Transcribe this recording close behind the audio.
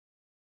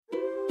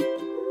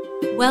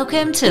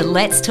Welcome to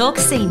Let's Talk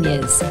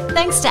Seniors,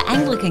 thanks to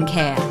Anglican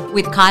Care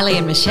with Kylie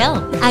and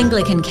Michelle.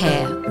 Anglican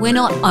Care, we're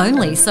not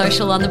only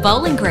social on the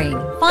bowling green.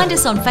 Find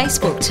us on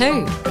Facebook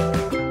too.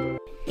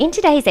 In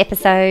today's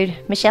episode,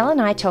 Michelle and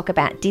I talk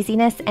about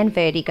dizziness and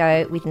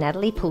vertigo with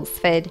Natalie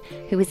Pulsford,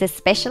 who is a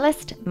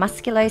specialist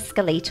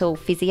musculoskeletal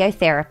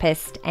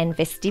physiotherapist and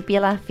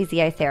vestibular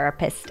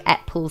physiotherapist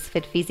at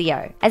Pulsford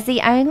Physio. As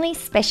the only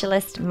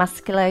specialist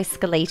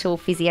musculoskeletal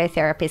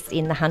physiotherapist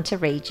in the Hunter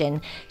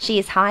region, she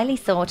is highly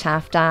sought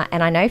after,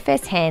 and I know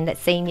firsthand that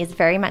seniors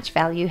very much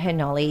value her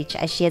knowledge,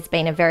 as she has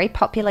been a very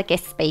popular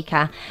guest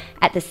speaker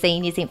at the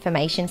seniors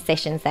information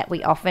sessions that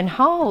we often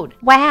hold.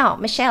 Wow,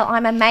 Michelle,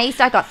 I'm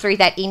amazed I got through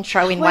that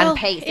intro in one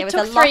piece. There was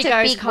a lot of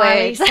big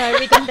Kylie, words. So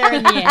we got there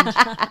in the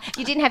end.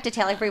 You didn't have to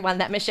tell everyone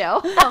that, Michelle.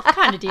 Well,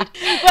 kind of did.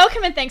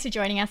 Welcome and thanks for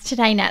joining us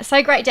today, Nat.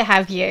 So great to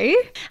have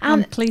you.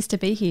 I'm pleased to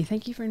be here.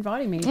 Thank you for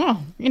inviting me.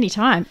 Oh,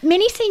 anytime.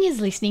 Many seniors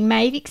listening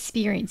may have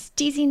experienced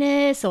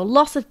dizziness or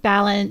loss of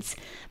balance,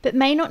 but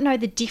may not know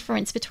the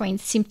difference between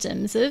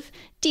symptoms of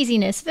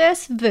dizziness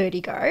versus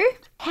vertigo.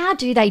 How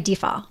do they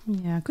differ?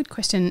 Yeah, good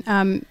question.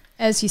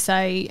 As you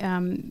say,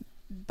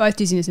 both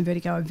dizziness and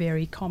vertigo are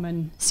very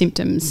common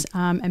symptoms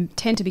and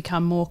tend to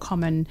become more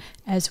common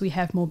as we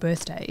have more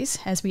birthdays,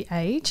 as we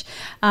age.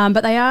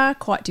 But they are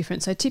quite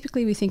different. So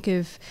typically we think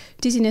of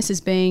dizziness as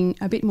being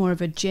a bit more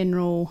of a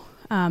general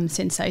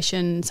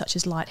sensation such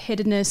as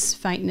lightheadedness,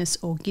 faintness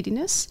or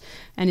giddiness,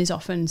 and is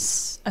often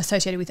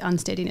associated with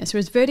unsteadiness.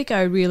 Whereas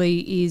vertigo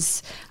really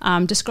is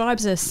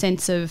describes a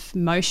sense of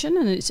motion,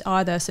 and it's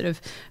either sort of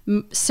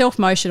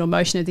self-motion or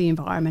motion of the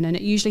environment, and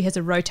it usually has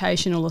a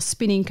rotational or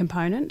spinning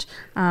component,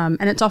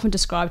 and it's often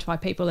described by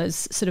people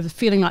as sort of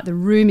feeling like the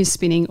room is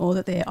spinning or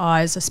that their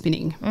eyes are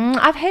spinning.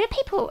 I've heard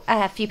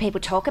a few people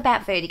talk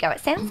about vertigo. It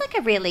sounds like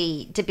a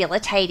really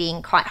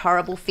debilitating, quite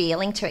horrible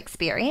feeling to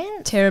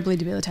experience. Terribly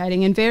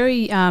debilitating and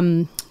very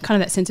kind of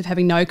that sense of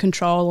having no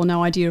control or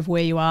no idea of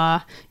where you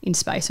are in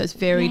space. So it's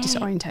very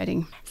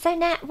disorientating. So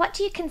Nat, what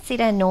do you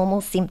consider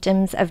normal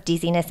symptoms of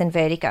dizziness and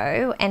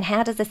vertigo, and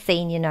how does a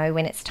senior know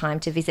when it's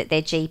time to visit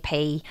their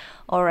GP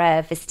or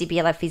a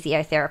vestibular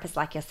physiotherapist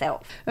like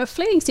yourself?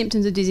 Fleeting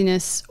symptoms of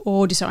dizziness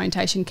or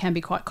disorientation can be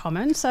quite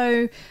common.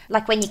 So,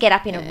 like when you get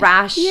up in a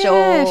rush,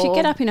 or if you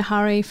get up in a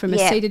hurry from a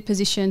seated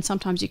position,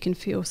 sometimes you can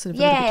feel sort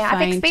of a little bit faint.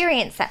 I've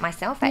experienced that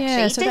myself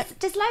actually. Yeah, so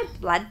does low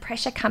blood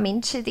pressure come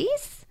into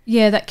this?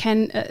 Yeah, that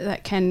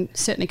can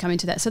certainly come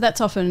into that. So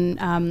that's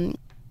often,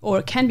 or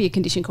it can be a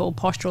condition called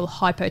postural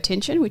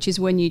hypotension, which is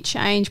when you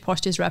change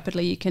postures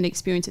rapidly, you can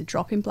experience a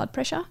drop in blood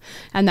pressure,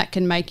 and that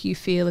can make you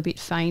feel a bit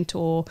faint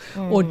or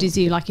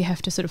dizzy, like you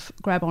have to sort of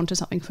grab onto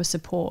something for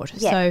support.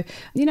 Yeah. So,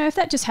 if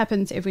that just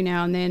happens every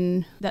now and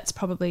then, that's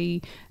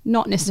probably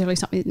not necessarily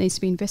something that needs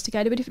to be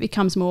investigated, but if it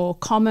becomes more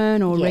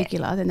common or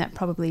regular, then that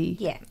probably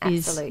is.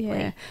 Absolutely.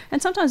 Yeah.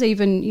 And sometimes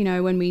even,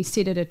 when we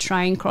sit at a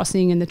train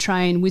crossing and the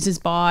train whizzes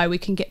by, we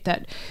can get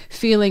that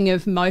feeling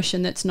of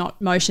motion that's not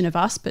motion of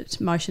us,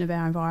 but motion of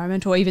our environment.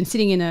 Or even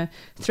sitting in a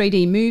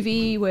 3D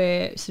movie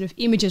where sort of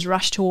images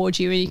rush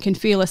towards you and you can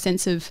feel a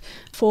sense of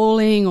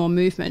falling or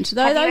movement.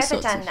 Have you ever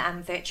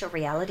done virtual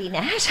reality,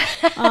 Nat?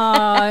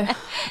 That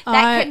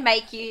can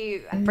make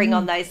you bring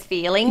on those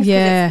feelings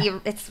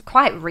because it's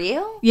quite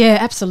real. Yeah,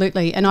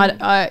 absolutely. And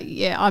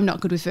I'm not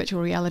good with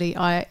virtual reality.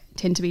 I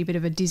tend to be a bit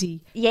of a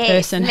dizzy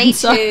person. Me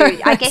too.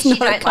 I guess you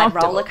don't like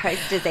roller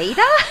coasters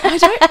either.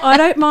 I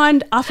don't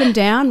mind up and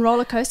down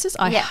roller coasters.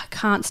 I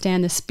can't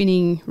stand the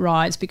spinning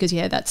rides because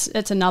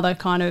that's another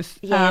kind of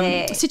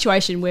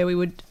situation where we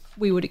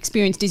would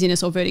experience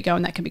dizziness or vertigo,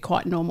 and that can be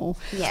quite normal.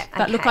 Yeah.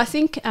 But look, I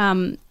think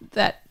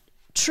that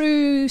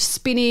true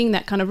spinning,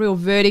 that kind of real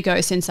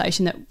vertigo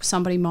sensation that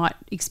somebody might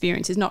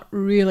experience is not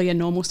really a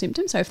normal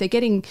symptom. So if they're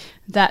getting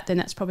that, then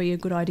that's probably a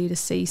good idea to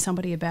see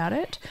somebody about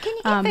it. Can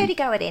you get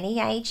vertigo at any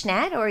age,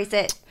 Nat, or is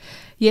it...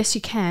 Yes,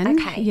 you can.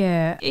 Okay.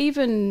 Yeah.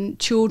 Even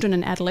children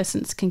and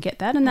adolescents can get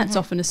that, and that's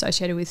often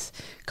associated with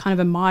kind of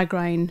a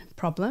migraine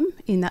problem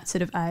in that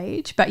sort of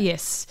age. But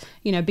yes,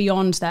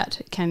 beyond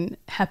that, it can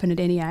happen at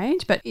any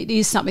age, but it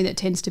is something that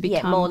tends to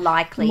become more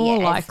likely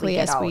as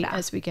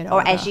we get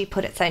older. Or as you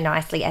put it so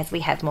nicely, as we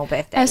have more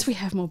birthdays. As we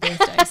have more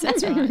birthdays,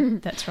 that's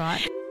right. That's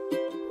right.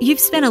 You've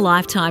spent a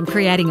lifetime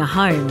creating a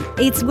home.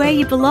 It's where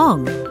you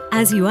belong.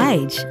 As you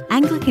age,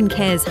 Anglican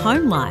Care's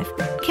Home Life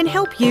can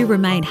help you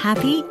remain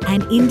happy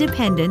and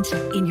independent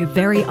in your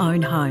very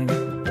own home.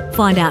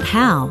 Find out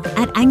how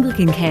at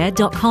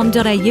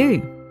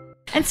anglicancare.com.au.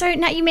 And so,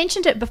 Nat, you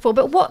mentioned it before,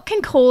 but what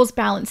can cause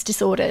balance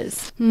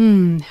disorders?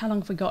 How long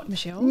have we got,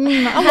 Michelle?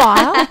 A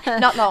while.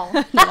 Not long.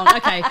 Not long.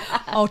 Okay,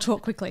 I'll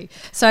talk quickly.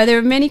 So there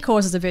are many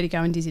causes of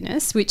vertigo and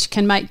dizziness, which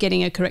can make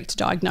getting a correct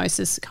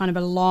diagnosis kind of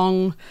a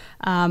long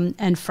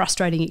and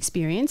frustrating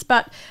experience.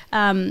 But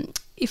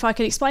if I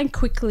can explain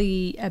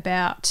quickly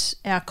about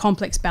our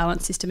complex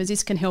balance system, as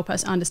this can help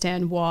us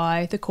understand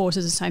why the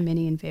causes are so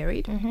many and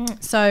varied.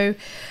 So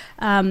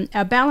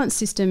our balance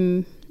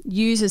system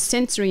uses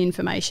sensory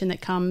information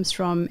that comes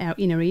from our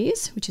inner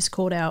ears, which is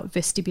called our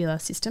vestibular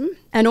system,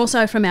 and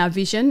also from our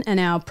vision and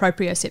our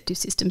proprioceptive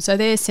system. So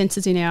they're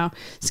sensors in our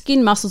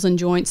skin, muscles and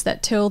joints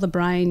that tell the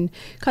brain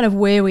kind of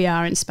where we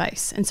are in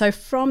space. And so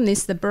from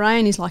this, the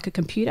brain is like a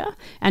computer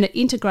and it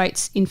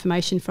integrates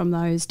information from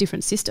those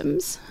different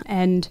systems,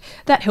 and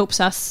that helps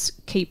us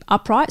keep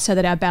upright so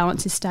that our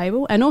balance is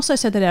stable, and also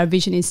so that our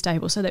vision is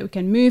stable, so that we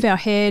can move our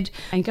head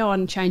and go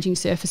on changing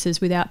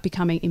surfaces without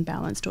becoming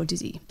imbalanced or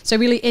dizzy. So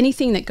really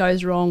anything that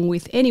goes wrong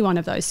with any one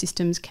of those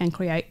systems can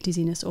create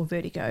dizziness or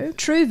vertigo.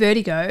 True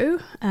vertigo,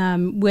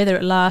 whether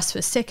it lasts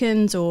for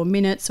seconds or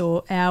minutes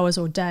or hours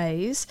or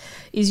days,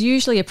 is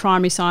usually a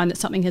primary sign that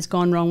something has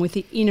gone wrong with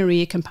the inner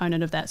ear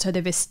component of that, so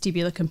the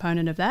vestibular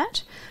component of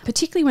that,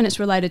 particularly when it's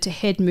related to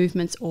head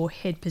movements or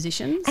head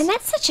positions. And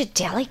that's such a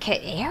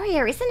delicate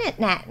area, isn't it,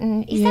 Nat?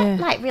 And is that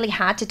like really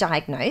hard to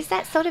diagnose,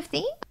 that sort of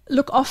thing?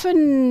 Look,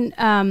 often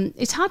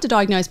it's hard to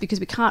diagnose because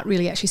we can't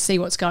really actually see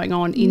what's going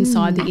on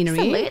inside the inner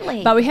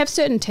ear. But we have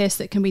certain tests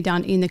that can be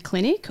done in the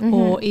clinic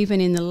or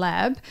even in the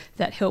lab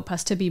that help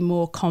us to be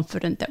more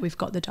confident that we've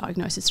got the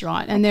diagnosis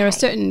right. And there are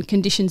certain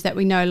conditions that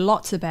we know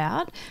lots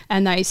about,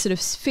 and they sort of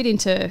fit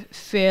into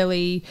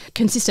fairly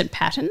consistent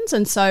patterns.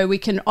 And so we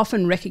can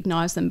often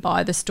recognise them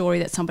by the story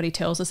that somebody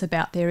tells us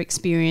about their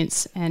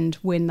experience and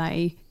when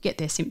they get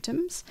their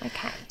symptoms.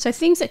 Okay. So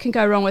things that can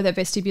go wrong with the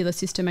vestibular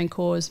system and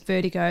cause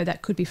vertigo,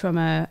 that could be from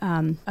a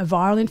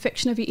viral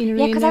infection of your inner ear nerve.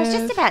 Yeah, because I was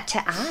just about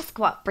to ask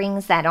what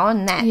brings that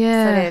on, that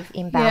sort of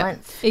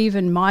imbalance. Yep.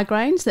 Even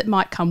migraines that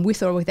might come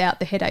with or without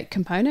the headache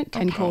component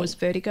can cause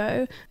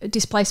vertigo.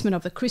 Displacement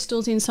of the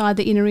crystals inside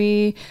the inner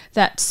ear,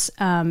 that's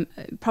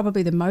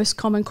probably the most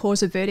common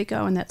cause of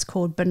vertigo, and that's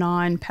called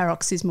benign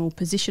paroxysmal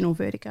positional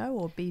vertigo,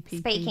 or BPPV.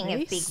 Speaking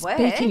of big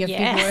words. Speaking of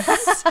big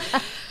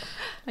words.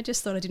 I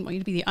just thought I didn't want you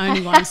to be the only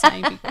one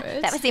saying big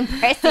words. That was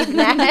impressive,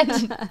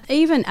 Nat.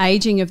 Even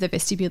ageing of the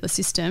vestibular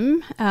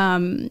system,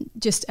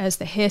 just as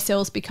the hair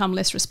cells become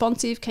less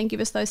responsive, can give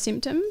us those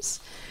symptoms.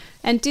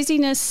 And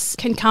dizziness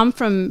can come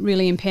from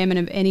really impairment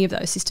of any of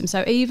those systems.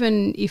 So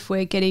even if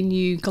we're getting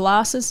new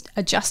glasses,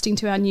 adjusting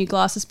to our new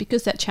glasses,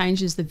 because that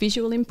changes the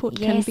visual input,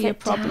 can be a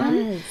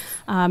problem.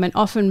 And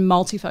often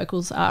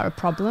multifocals are a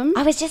problem.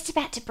 I was just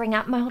about to bring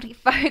up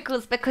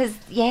multifocals because,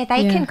 they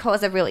can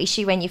cause a real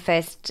issue when you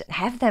first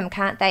have them,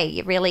 can't they?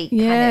 You really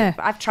kind of,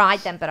 I've tried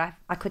them, but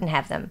I couldn't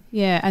have them.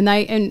 Yeah,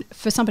 and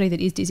for somebody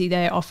that is dizzy,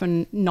 they're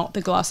often not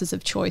the glasses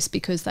of choice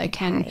because they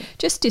can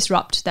just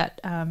disrupt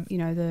that,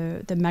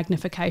 the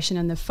magnification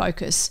and the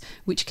focus,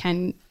 which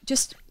can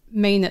just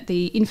mean that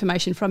the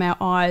information from our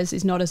eyes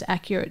is not as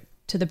accurate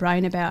to the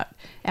brain about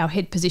our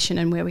head position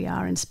and where we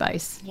are in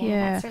space.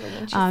 That's really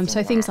interesting.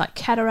 So things like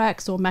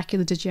cataracts or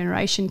macular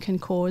degeneration can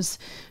cause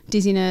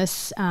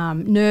dizziness.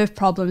 Nerve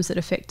problems that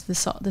affect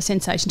the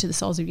sensation to the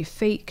soles of your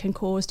feet can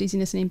cause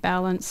dizziness and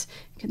imbalance.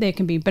 There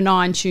can be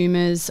benign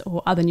tumours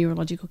or other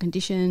neurological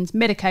conditions,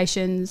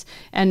 medications,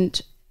 and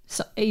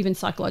even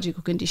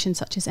psychological conditions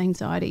such as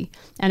anxiety.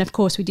 And of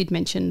course, we did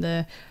mention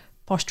the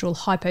postural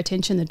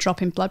hypotension, the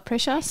drop in blood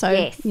pressure.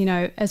 So,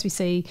 as we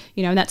see,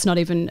 and that's not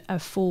even a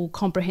full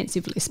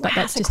comprehensive list, but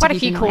that's just quite a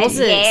few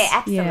causes. Yeah,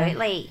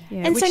 absolutely.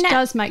 Yeah, and which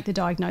does make the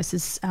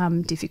diagnosis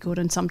difficult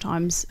and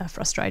sometimes a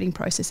frustrating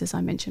process, as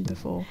I mentioned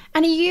before.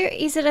 And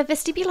is it a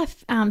vestibular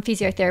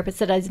physiotherapist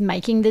that is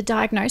making the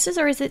diagnosis,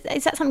 or is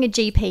that something a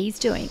GP is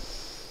doing?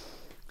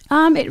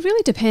 It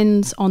really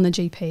depends on the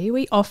GP.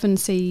 We often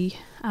see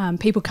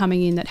people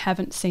coming in that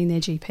haven't seen their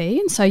GP,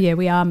 and so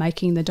we are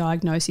making the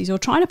diagnoses or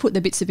trying to put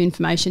the bits of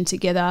information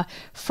together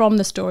from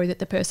the story that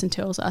the person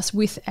tells us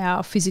with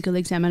our physical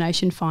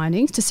examination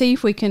findings to see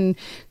if we can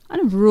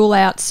kind of rule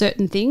out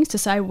certain things, to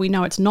say we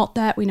know it's not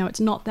that,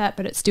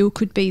 but it still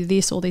could be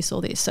this or this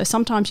or this. So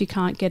sometimes you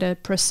can't get a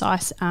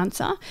precise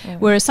answer,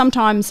 whereas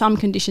sometimes some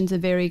conditions are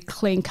very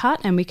clean cut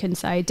and we can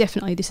say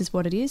definitely this is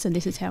what it is and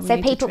this is how we need to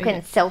treat it. So people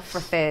can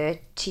self-refer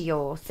to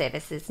your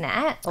services,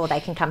 Nat, or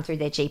they can come through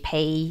their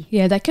GP?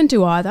 Yeah, they can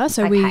do either.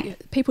 So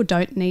people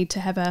don't need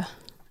to have a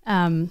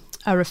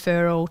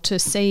referral to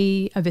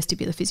see a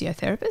vestibular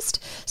physiotherapist.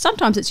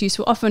 Sometimes it's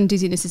useful. Often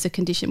dizziness is a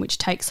condition which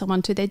takes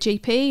someone to their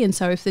GP, and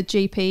so if the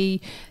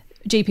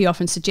GP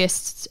often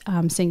suggests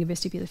seeing a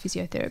vestibular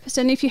physiotherapist.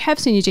 And if you have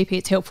seen your GP,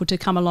 it's helpful to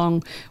come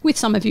along with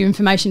some of your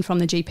information from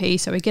the GP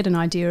so we get an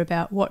idea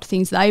about what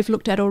things they've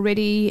looked at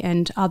already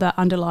and other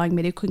underlying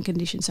medical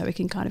conditions, so we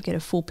can kind of get a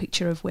full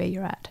picture of where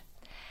you're at.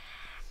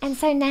 And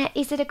so, Nat,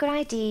 is it a good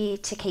idea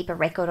to keep a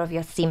record of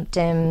your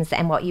symptoms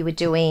and what you were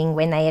doing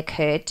when they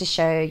occurred to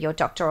show your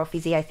doctor or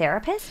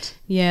physiotherapist?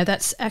 Yeah,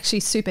 that's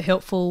actually super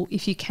helpful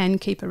if you can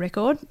keep a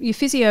record. Your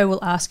physio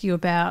will ask you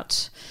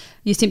about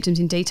your symptoms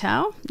in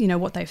detail,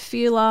 what they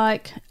feel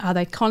like, are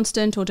they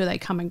constant or do they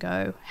come and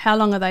go? How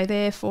long are they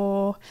there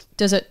for?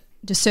 Do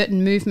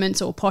certain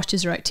movements or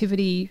postures or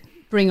activity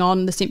bring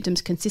on the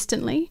symptoms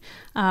consistently?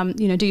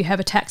 Do you have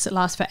attacks that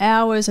last for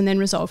hours and then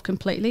resolve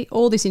completely?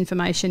 All this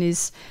information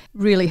is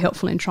really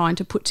helpful in trying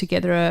to put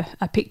together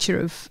a picture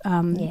of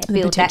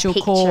the potential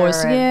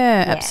cause.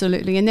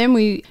 Absolutely. And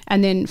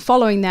then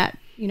following that,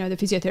 the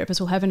physiotherapist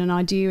will have an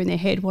idea in their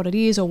head what it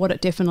is or what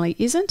it definitely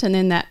isn't, and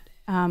then that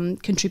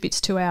contributes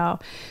to our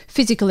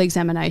physical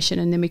examination,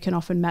 and then we can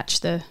often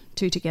match the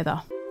two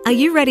together. Are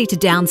you ready to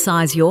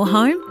downsize your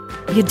home?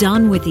 You're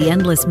done with the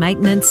endless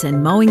maintenance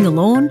and mowing the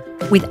lawn?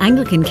 With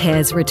Anglican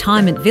Care's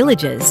retirement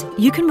villages,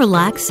 you can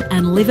relax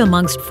and live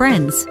amongst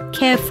friends,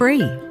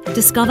 carefree.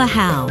 Discover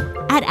how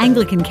at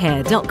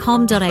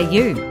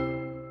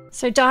anglicancare.com.au.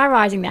 So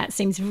diarising that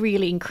seems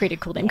really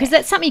critical then, because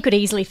that's something you could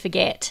easily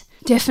forget.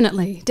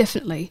 Definitely.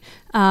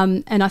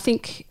 And I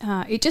think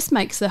it just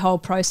makes the whole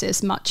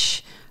process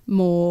much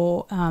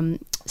more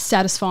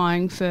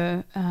satisfying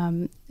for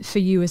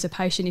you as a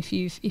patient if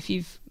you've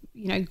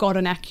got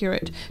an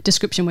accurate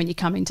description when you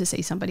come in to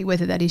see somebody,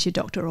 whether that is your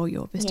doctor or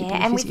your vestibular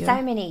physio. And with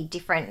so many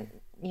different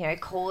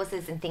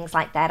causes and things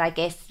like that, I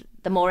guess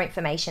the more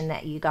information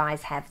that you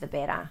guys have, the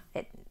better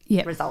it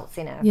results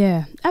in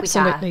a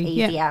absolutely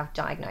easier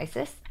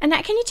diagnosis. And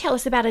that, can you tell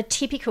us about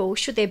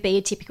should there be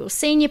a typical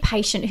senior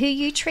patient who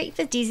you treat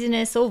for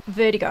dizziness or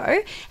vertigo,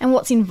 and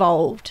what's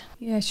involved?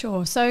 Yeah,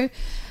 sure. So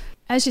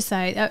as you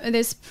say,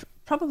 there's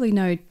probably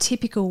no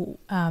typical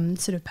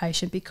sort of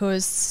patient,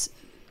 because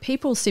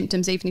people's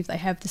symptoms, even if they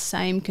have the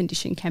same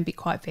condition, can be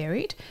quite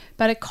varied.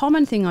 But a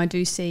common thing I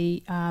do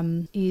see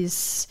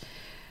is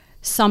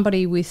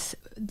somebody with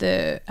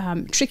the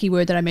tricky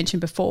word that I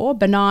mentioned before,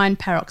 benign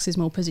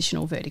paroxysmal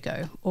positional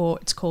vertigo, or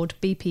it's called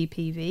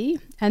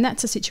BPPV. And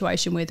that's a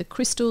situation where the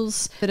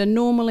crystals that are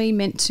normally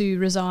meant to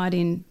reside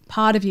in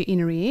part of your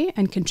inner ear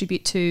and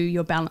contribute to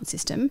your balance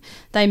system,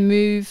 they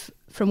move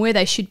from where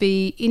they should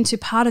be into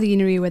part of the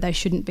inner ear where they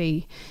shouldn't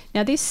be.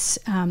 Now, this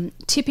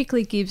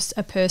typically gives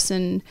a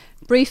person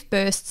brief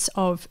bursts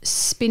of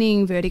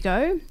spinning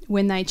vertigo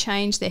when they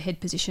change their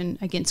head position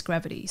against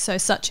gravity. So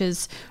such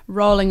as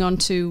rolling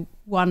onto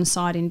one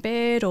side in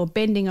bed, or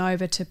bending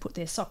over to put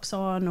their socks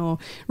on, or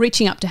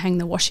reaching up to hang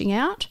the washing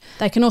out.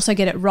 They can also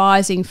get it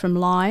rising from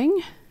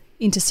lying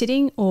into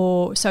sitting,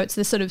 or so it's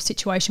the sort of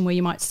situation where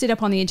you might sit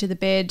up on the edge of the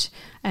bed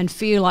and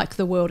feel like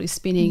the world is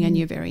spinning and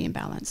you're very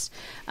imbalanced.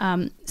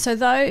 So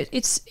though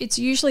it's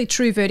usually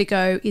true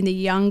vertigo in the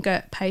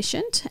younger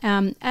patient,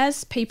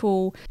 as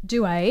people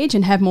do age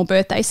and have more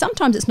birthdays,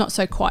 sometimes it's not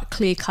so quite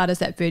clear cut as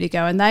that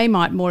vertigo, and they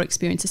might more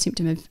experience a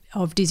symptom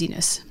of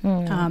dizziness.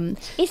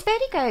 Is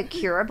vertigo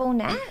curable,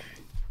 Nat?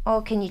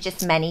 Or can you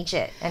just manage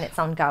it and it's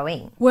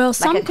ongoing? Well, like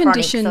some a chronic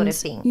conditions, sort of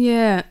thing.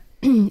 Yeah.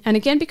 And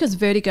again, because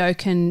vertigo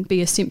can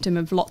be a symptom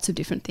of lots of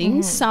different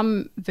things,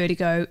 some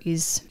vertigo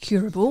is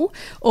curable,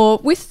 or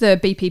with the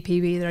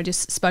BPPV that I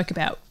just spoke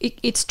about,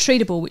 it's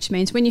treatable, which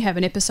means when you have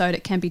an episode,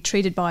 it can be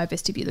treated by a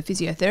vestibular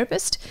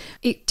physiotherapist.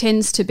 It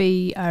tends to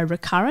be a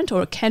recurrent,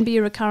 or it can be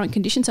a recurrent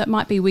condition, so it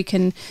might be we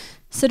can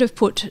sort of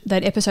put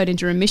that episode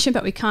into remission,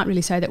 but we can't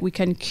really say that we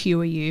can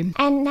cure you.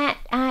 And Nat,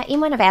 in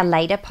one of our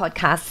later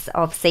podcasts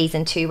of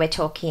season 2, we're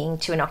talking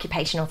to an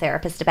occupational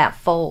therapist about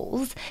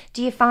falls.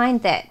 Do you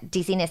find that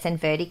dizziness and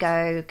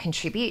vertigo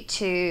contribute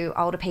to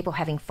older people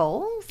having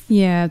falls?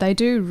 Yeah, they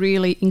do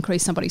really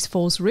increase somebody's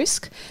falls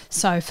risk.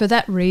 So for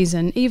that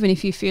reason, even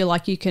if you feel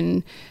like you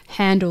can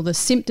handle the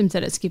symptoms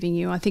that it's giving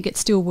you, I think it's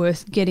still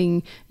worth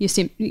getting your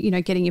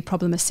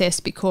problem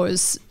assessed,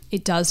 because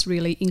it does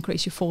really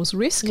increase your falls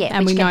risk. Yeah,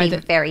 and which we can know be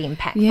that very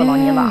impactful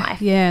on your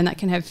life. Yeah, and that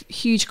can have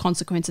huge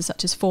consequences,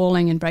 such as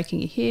falling and breaking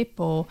your hip,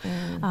 or,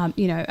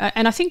 and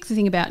I think the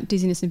thing about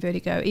dizziness and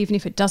vertigo, even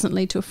if it doesn't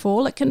lead to a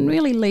fall, it can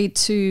really lead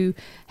to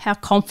how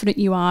confident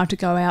you are to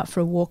go out for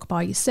a walk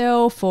by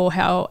yourself, or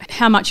how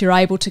much you're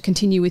able to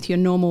continue with your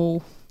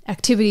normal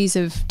activities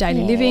of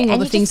daily living, or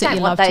the things that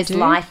you love to do. And you just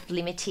don't want those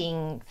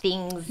life-limiting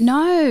things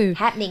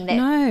happening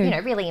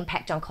that really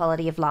impact on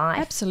quality of life.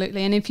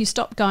 Absolutely. And if you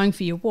stop going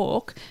for your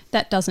walk,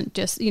 that doesn't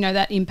just,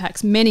 that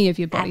impacts many of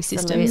your body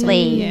systems.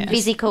 Absolutely.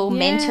 Physical,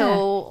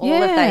 mental,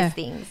 all of those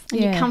things. And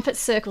your comfort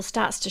circle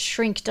starts to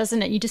shrink,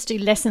 doesn't it? You just do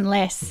less and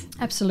less.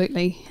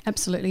 Absolutely. And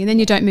then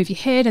you don't move your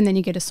head, and then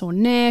you get a sore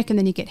neck, and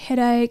then you get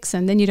headaches,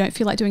 and then you don't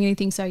feel like doing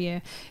anything. So,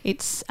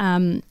 it's,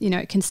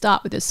 it can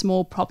start with a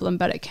small problem,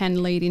 but it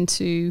can lead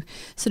into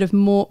sort of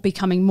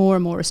becoming more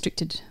and more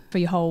restricted for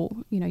your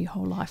whole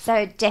life.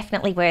 So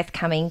definitely worth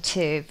coming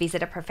to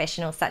visit a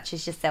professional such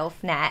as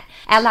yourself, Nat.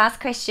 Our last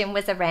question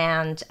was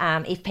around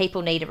if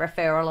people need a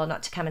referral or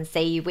not to come and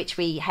see you, which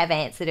we have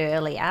answered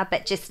earlier,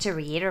 but just to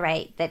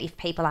reiterate that if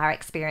people are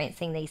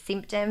experiencing these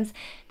symptoms,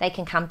 they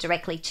can come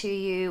directly to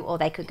you, or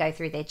they could go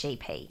through their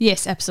GP.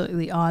 Yes,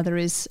 absolutely. Either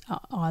is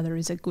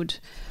a good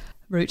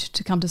route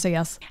to come to see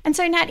us. And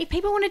so, Nat, if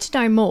people wanted to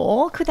know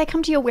more, could they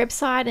come to your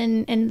website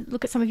and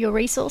look at some of your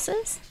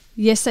resources?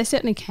 Yes, they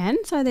certainly can.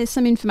 So there's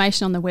some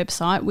information on the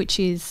website, which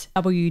is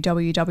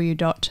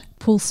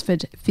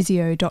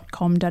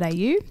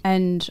www.pulsfordphysio.com.au,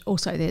 and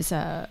also there's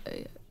a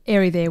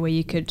area there where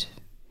you could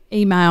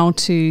email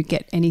to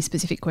get any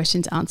specific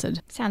questions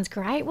answered. Sounds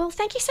great. Well,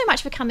 thank you so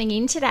much for coming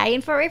in today.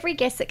 And for every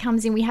guest that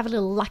comes in, we have a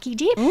little lucky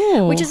dip,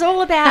 Ooh. which is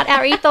all about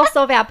our ethos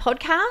of our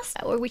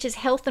podcast, which is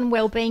health and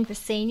well-being for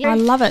seniors. I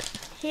love it.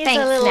 Here's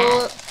Thanks, a little...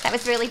 Nat. That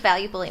was really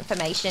valuable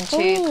information too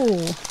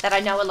Ooh. that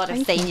I know a lot of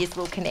Thank you. seniors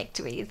will connect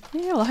with.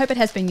 Yeah, well, I hope it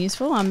has been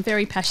useful. I'm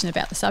very passionate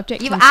about the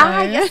subject. You and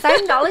are. You're so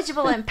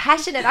knowledgeable and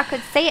passionate. I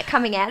could see it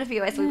coming out of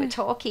you as we were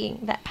talking,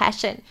 that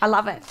passion. I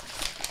love it.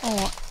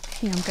 Oh,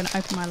 here, I'm going to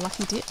open my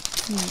lucky dip.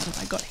 What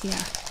have I got here?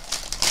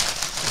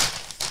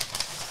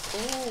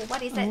 Ooh,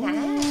 what is it,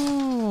 Nat?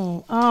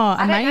 Oh,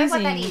 I amazing. don't know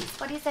what that is.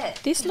 What is it?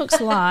 This looks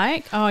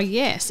like, oh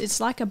yes, it's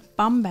like a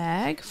bum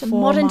bag. The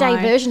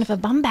modern-day version of a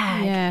bum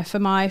bag. Yeah, for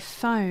my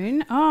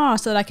phone. Oh,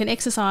 so that I can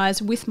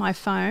exercise with my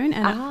phone.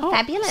 And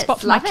fabulous. Spot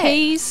for Love my it.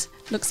 keys.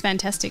 Looks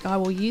fantastic. I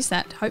will use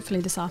that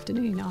hopefully this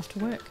afternoon after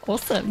work.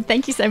 Awesome.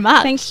 Thank you so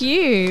much. Thank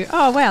you.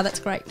 Oh, wow,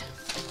 that's great.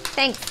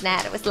 Thanks,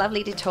 Nat. It was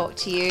lovely to talk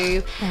to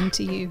you. And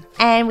to you.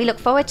 And we look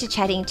forward to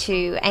chatting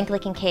to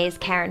Anglican Care's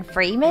Karen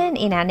Freeman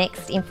in our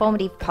next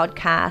informative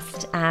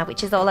podcast,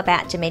 which is all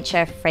about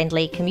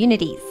dementia-friendly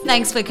communities.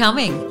 Thanks for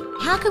coming.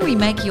 How can we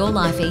make your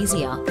life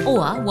easier?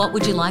 Or what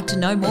would you like to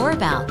know more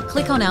about?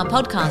 Click on our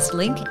podcast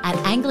link at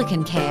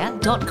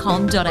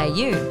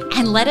anglicancare.com.au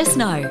and let us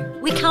know.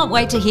 We can't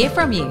wait to hear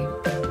from you.